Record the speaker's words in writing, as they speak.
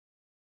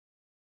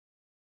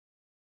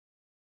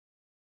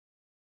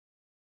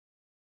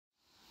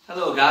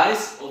Hello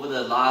guys, over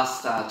the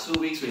last 2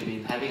 weeks we've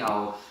been having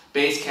our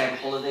base camp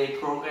holiday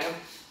program.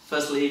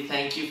 Firstly,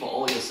 thank you for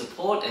all your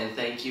support and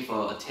thank you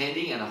for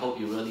attending, and I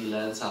hope you really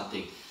learned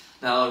something.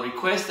 Now, a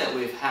request that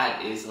we've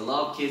had is a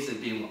lot of kids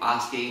have been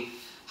asking,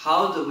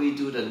 how do we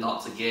do the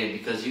knots again?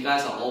 Because you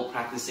guys are all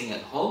practicing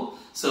at home.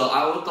 So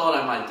I thought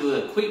I might do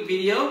a quick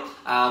video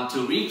to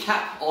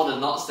recap all the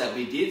knots that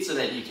we did so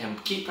that you can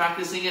keep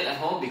practicing it at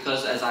home,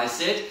 because as I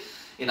said,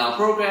 in our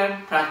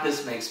program,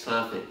 practice makes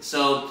perfect.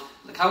 So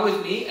come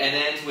with me and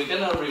then we're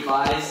going to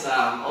revise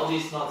all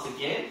these knots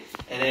again,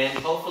 and then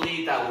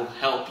hopefully that will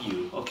help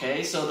you.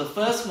 Okay, so the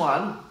first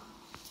one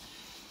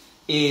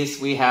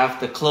is we have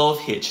the Clove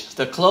Hitch.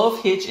 The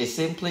Clove Hitch is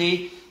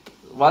simply,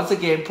 once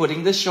again,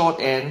 putting the short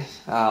end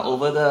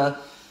over the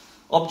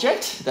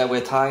object that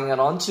we're tying it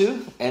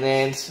onto, and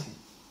then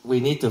we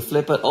need to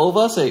flip it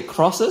over so it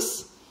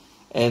crosses,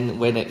 and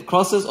when it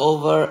crosses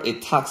over,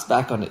 it tucks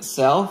back on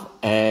itself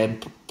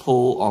and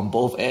pull on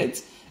both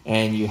ends,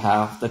 and you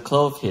have the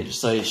Clove Hitch.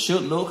 So it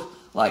should look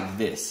like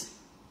this.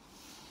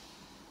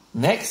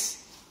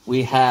 Next,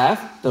 we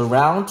have the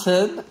round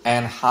turn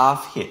and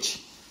half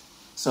hitch.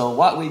 So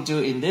what we do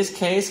in this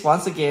case,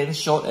 once again,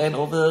 short end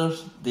over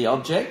the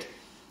object,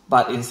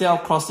 but instead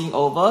of crossing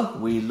over,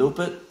 we loop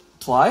it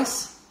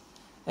twice,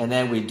 and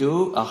then we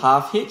do a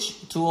half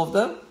hitch, two of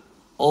them,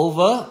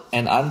 over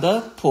and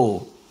under,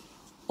 pull,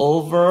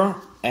 over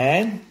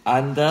and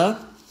under,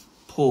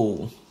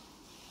 pull.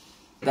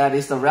 That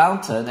is the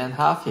round turn and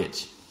half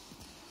hitch.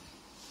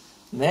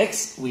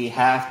 Next, we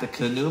have the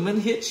Canoeman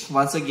Hitch.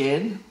 Once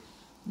again,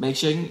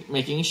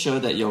 making sure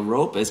that your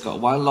rope has got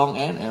one long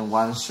end and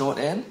one short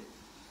end.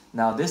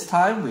 Now this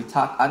time, we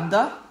tuck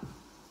under,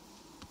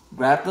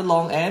 grab the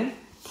long end,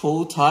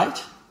 pull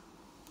tight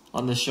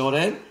on the short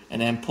end,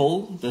 and then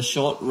pull the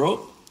short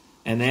rope.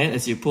 And then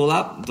as you pull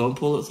up, don't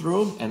pull it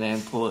through, and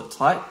then pull it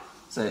tight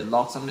so it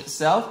locks on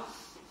itself.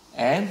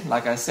 And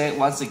like I said,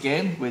 once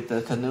again, with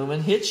the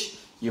Canoeman Hitch,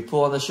 you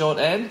pull on the short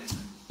end,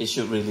 it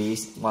should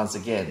release once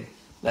again.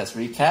 Let's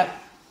recap.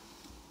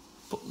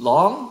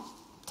 Long,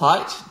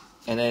 tight,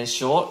 and then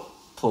short,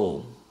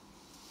 pull.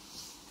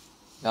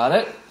 Got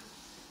it?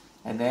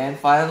 And then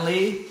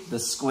finally, the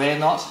square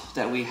knot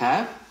that we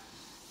have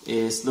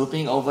is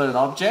looping over an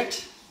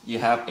object. You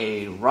have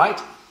a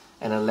right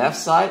and a left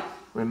side.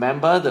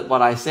 Remember that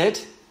what I said,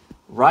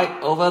 right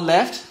over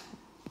left,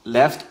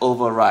 left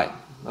over right.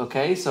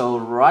 Okay, so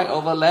right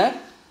over left,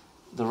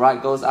 the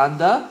right goes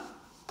under,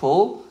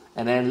 pull,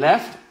 and then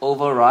left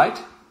over right,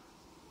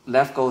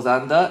 left goes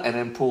under, and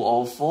then pull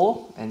all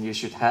four, and you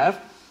should have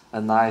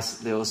a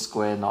nice little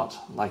square knot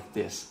like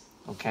this.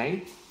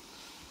 Okay.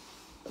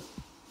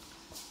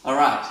 All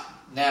right.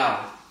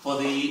 Now, for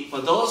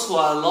those who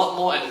are a lot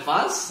more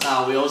advanced,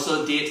 we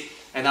also did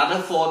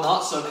another 4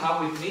 knots. So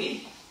come with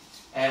me,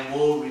 and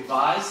we'll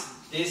revise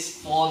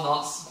these 4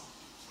 knots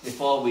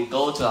before we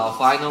go to our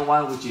final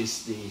one, which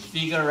is the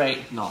figure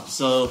 8 knot.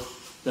 So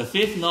the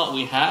 5th knot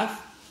we have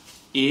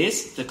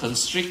is the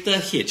Constrictor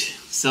Hitch.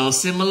 So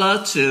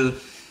similar to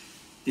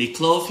the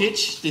Clove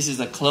Hitch, this is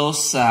a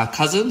close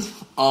cousin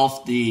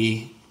of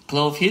the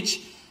Clove Hitch.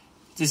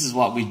 This is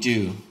what we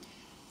do.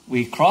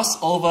 We cross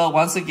over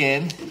once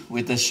again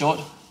with the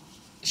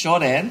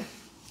short end.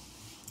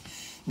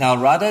 Now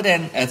rather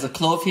than as a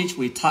Clove Hitch,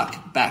 we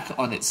tuck back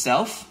on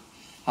itself.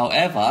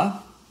 However,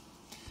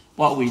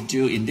 what we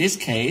do in this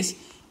case,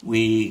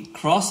 we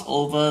cross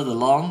over the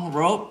long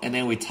rope and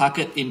then we tuck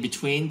it in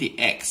between the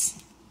X.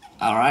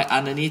 Alright,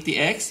 underneath the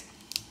X,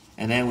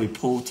 and then we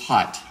pull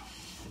tight.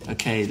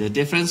 Okay, the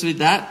difference with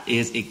that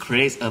is it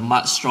creates a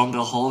much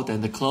stronger hold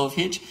than the Clove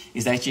Hitch.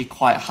 It's actually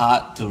quite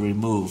hard to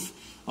remove.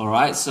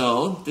 Alright,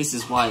 so this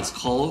is why it's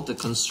called the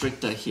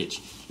Constrictor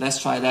Hitch.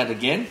 Let's try that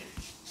again.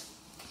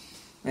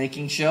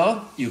 Making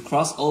sure you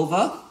cross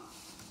over,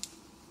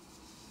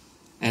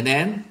 and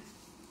then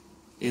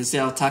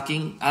instead of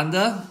tucking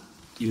under,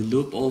 you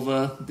loop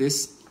over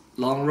this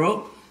long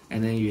rope,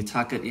 and then you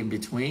tuck it in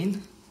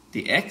between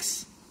the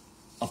X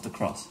of the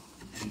cross.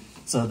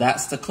 So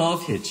that's the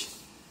Clove Hitch.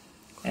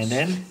 And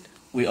then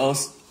we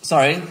also,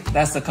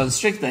 that's the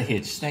Constrictor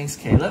Hitch. Thanks,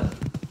 Caleb.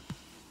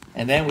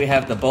 And then we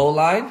have the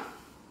bowline.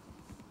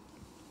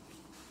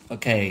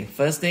 Okay,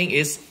 first thing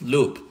is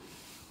loop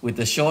with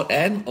the short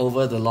end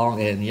over the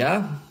long end,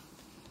 yeah?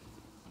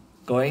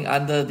 Going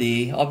under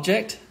the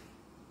object,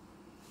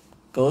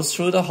 goes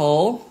through the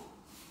hole,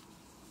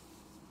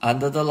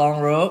 under the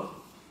long rope,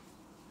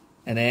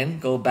 and then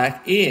go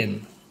back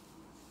in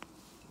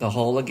the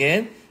hole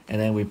again,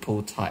 and then we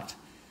pull tight.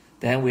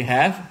 Then we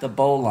have the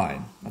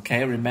bowline.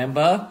 Okay,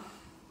 remember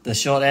the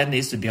short end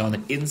needs to be on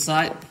the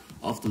inside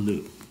of the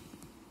loop.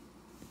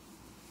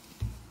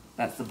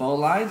 That's the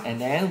bowline, and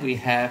then we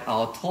have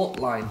our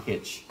Tautline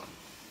Hitch.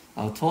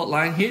 Our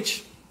Tautline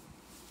Hitch.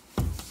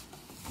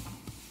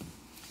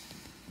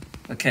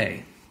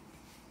 Okay,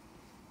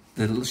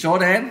 the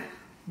short end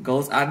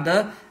goes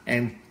under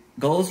and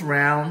goes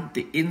round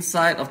the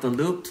inside of the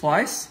loop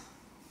twice.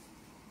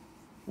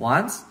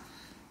 Once,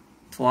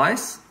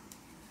 twice,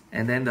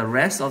 and then the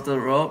rest of the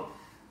rope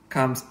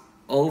comes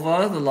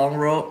over the long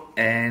rope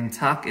and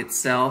tuck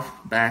itself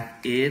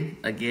back in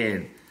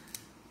again,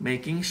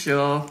 making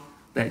sure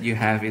that you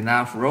have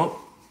enough rope.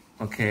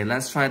 Okay,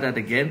 let's try that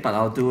again, but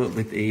I'll do it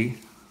with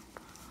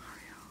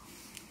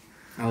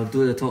I'll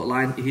do the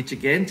Tautline Hitch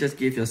again. Just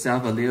give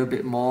yourself a little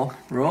bit more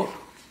rope.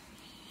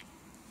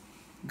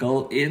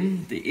 Go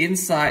in the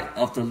inside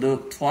of the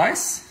loop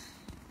twice.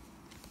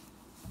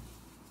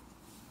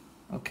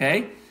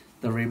 Okay,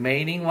 the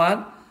remaining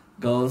one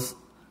goes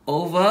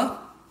over,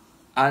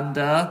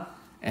 under,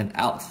 and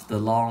out the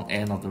long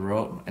end of the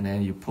rope, and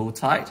then you pull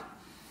tight,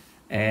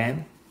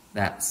 and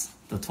that's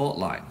the taut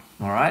line.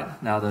 All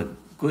right, now the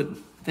good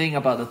thing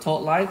about the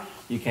taut line,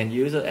 you can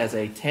use it as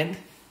a tent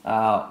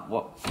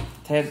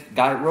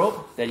guide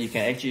rope that you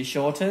can actually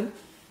shorten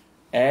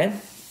and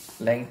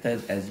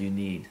lengthen as you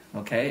need,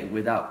 okay,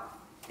 without,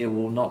 it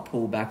will not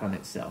pull back on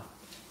itself.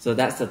 So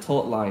that's the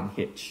Tautline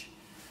Hitch.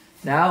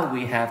 Now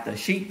we have the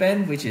sheet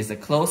bend, which is a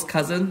close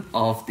cousin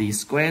of the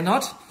square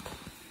knot.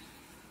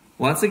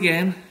 Once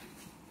again,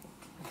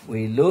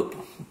 we loop,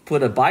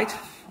 put a bite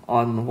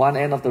on one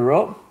end of the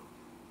rope,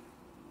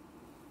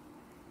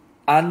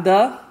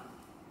 under,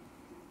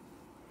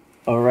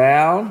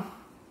 around,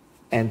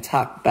 and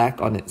tuck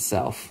back on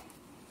itself.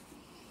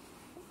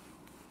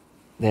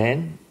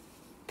 Then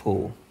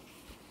pull.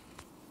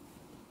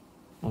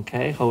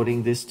 Okay,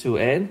 holding this two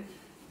ends.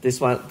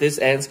 This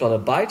end's got a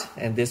bite,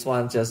 and this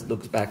one just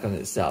looks back on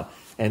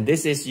itself. And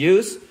this is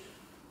used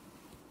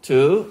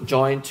to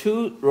join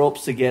two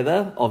ropes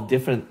together of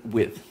different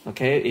width.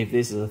 Okay, if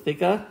this is a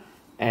thicker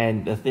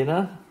and the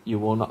thinner, it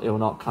will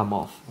not come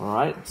off. All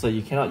right, so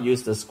you cannot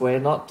use the square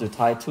knot to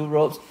tie two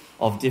ropes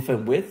of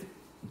different width.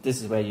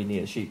 This is where you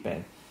need a sheet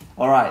bend.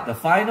 All right, the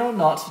final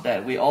knot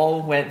that we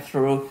all went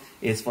through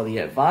is for the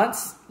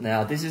advanced.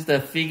 Now this is the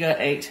figure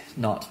 8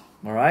 knot.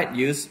 All right,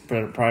 used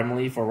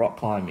primarily for rock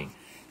climbing.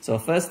 So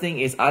first thing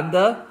is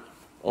under,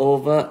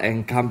 over,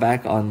 and come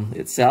back on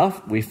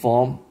itself. We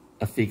form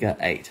a figure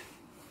 8.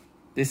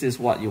 This is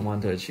what you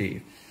want to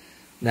achieve.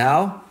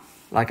 Now,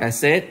 like I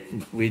said,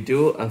 we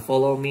do a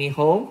follow me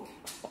home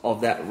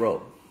of that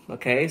rope.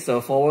 Okay,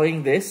 so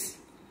following this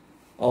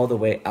all the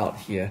way out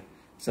here.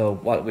 So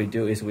what we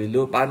do is we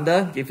loop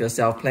under, give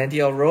yourself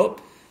plenty of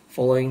rope,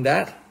 following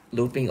that,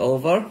 looping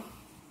over,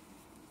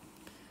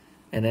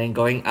 and then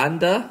going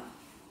under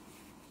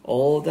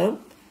all of them,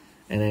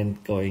 and then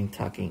going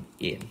tucking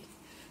in.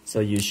 So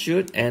you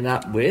should end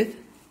up with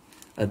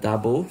a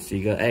double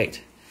figure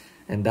 8.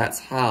 And that's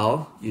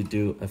how you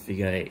do a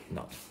figure 8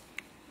 knot.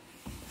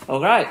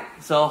 Alright,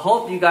 so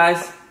hope you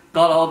guys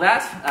got all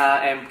that,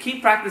 and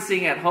keep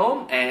practicing at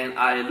home, and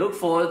I look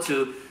forward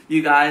to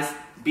you guys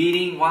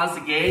beating once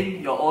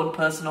again your own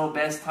personal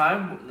best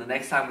time the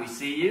next time we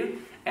see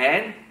you.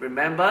 And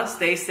remember,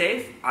 stay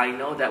safe. I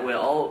know that we're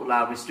all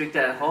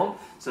restricted at home,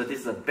 so this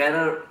is a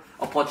better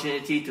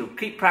opportunity to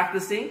keep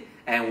practicing,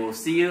 and we'll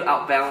see you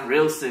outbound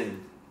real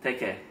soon. Take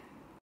care.